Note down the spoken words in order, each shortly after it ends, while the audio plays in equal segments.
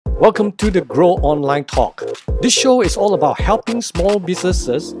Welcome to the Grow Online Talk. This show is all about helping small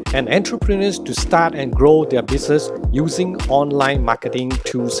businesses and entrepreneurs to start and grow their business using online marketing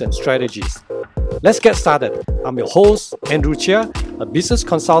tools and strategies. Let's get started. I'm your host, Andrew Chia, a business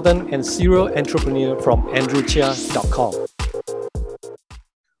consultant and serial entrepreneur from andrewchia.com.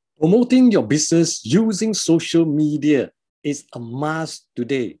 Promoting your business using social media is a must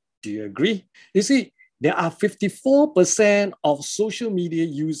today. Do you agree? You see, there are 54% of social media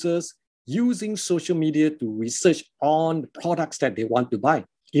users using social media to research on the products that they want to buy.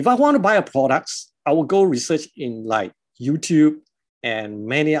 If I want to buy a product, I will go research in like YouTube and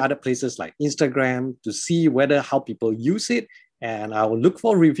many other places like Instagram to see how people use it. And I will look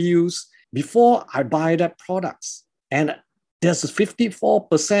for reviews before I buy that product. And there's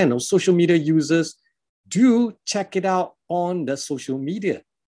 54% of social media users do check it out on the social media.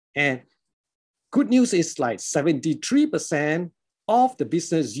 And good news is like 73% of the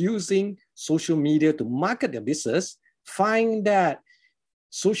business using social media to market their business find that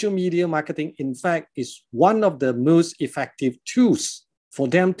social media marketing, in fact, is one of the most effective tools for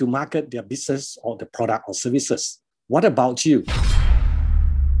them to market their business or the product or services. What about you?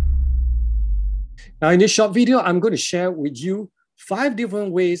 Now, in this short video, I'm going to share with you 5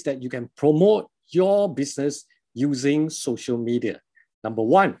 different ways that you can promote your business using social media. Number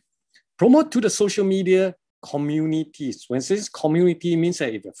 1, promote to the social media communities. When it says community, it means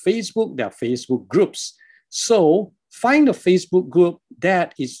that if you're Facebook, there are Facebook groups. So find a Facebook group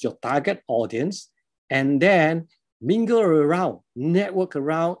that is your target audience and then mingle around, network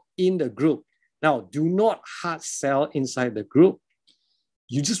around in the group. Now, do not hard sell inside the group.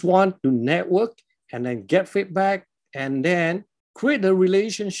 You just want to network and then get feedback and then create a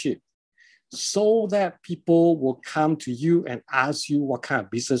relationship, so that people will come to you and ask you what kind of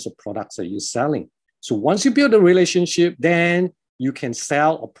business or products are you selling. So once you build a relationship, then you can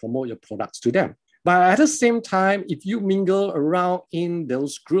sell or promote your products to them. But at the same time, if you mingle around in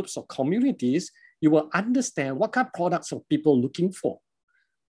those groups or communities, you will understand what kind of products are people looking for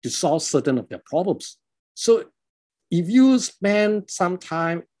to solve certain of their problems. So if you spend some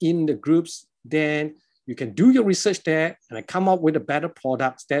time in the groups, then you can do your research there and come up with a better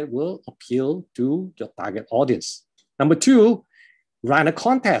products that will appeal to your target audience. Number 2, run a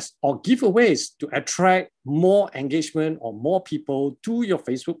contest or giveaways to attract more engagement or more people to your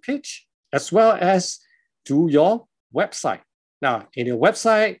Facebook page, as well as to your website. Now, in your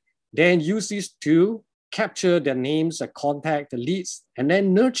website, then use this to capture their names and contact the leads, and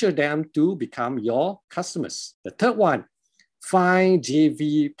then nurture them to become your customers. The third one, find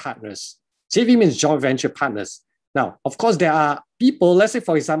JV partners. JV means joint venture partners. Now, of course, there are people, let's say,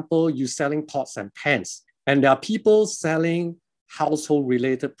 for example, you're selling pots and pans, and there are people selling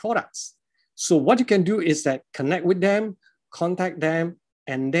household-related products. So what you can do is that connect with them, contact them,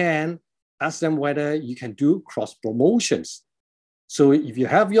 and then ask them whether you can do cross-promotions. So if you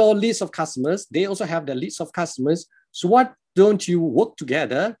have your list of customers, they also have their list of customers. So what don't you work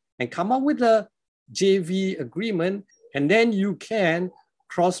together and come up with a JV agreement, and then you can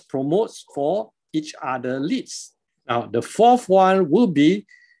cross promotes for each other leads. Now, the fourth one will be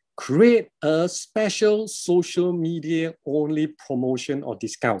create a special social media only promotion or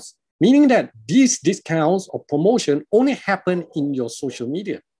discounts, meaning that these discounts or promotion only happen in your social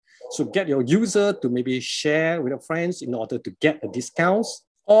media. So get your user to maybe share with your friends in order to get a discounts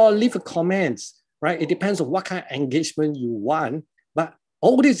or leave a comment, right? It depends on what kind of engagement you want, but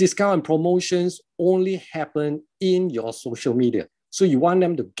all these discounts and promotions only happen in your social media. So you want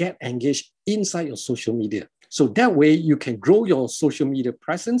them to get engaged inside your social media. So that way you can grow your social media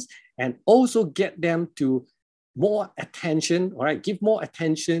presence and also get them to more attention, all right? Give more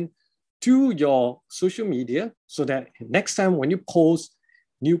attention to your social media so that next time when you post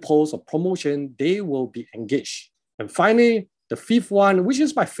new posts or promotion, they will be engaged. And finally, the fifth one, which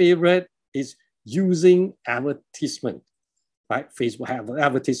is my favorite, is using advertisement, right? Facebook has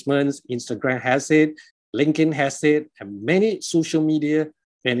advertisements, Instagram has it, LinkedIn has it, and many social media,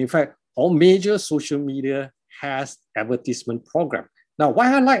 and in fact, all major social media has advertisement program. Now,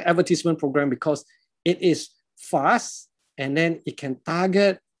 why I like advertisement program? Because it is fast, and then it can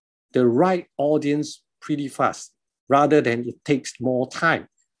target the right audience pretty fast, rather than it takes more time.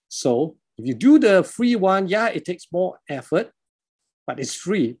 So if you do the free one, yeah, it takes more effort, but it's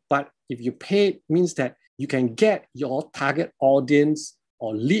free. But if you pay, it means that you can get your target audience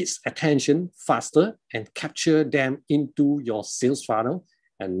or leads attention faster and capture them into your sales funnel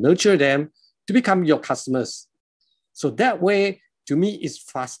and nurture them to become your customers. So that way, to me, it's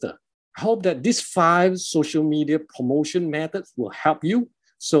faster. I hope that these 5 social media promotion methods will help you.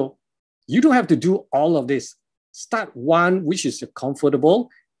 So you don't have to do all of this. Start one which is comfortable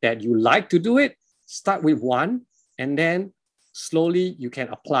that you like to do it, start with one, and then slowly you can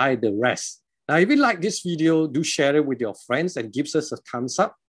apply the rest. Now, if you like this video, do share it with your friends and give us a thumbs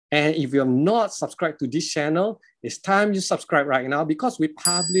up. And if you're not subscribed to this channel, it's time you subscribe right now, because we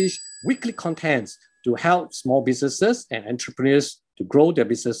publish weekly contents to help small businesses and entrepreneurs to grow their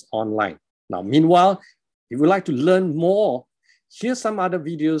business online. Now, meanwhile, if you would like to learn more, here's some other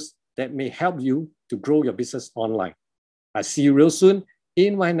videos that may help you to grow your business online. I'll see you real soon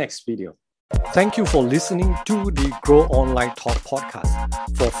in my next video. Thank you for listening to the Grow Online Talk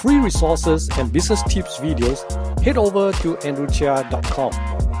podcast. For free resources and business tips videos, head over to andrewchia.com.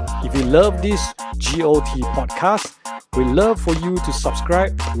 If you love this GOT podcast, we'd love for you to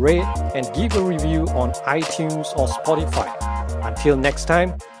subscribe, rate, and give a review on iTunes or Spotify. Until next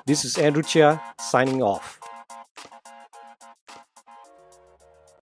time, this is Andrew Chia signing off.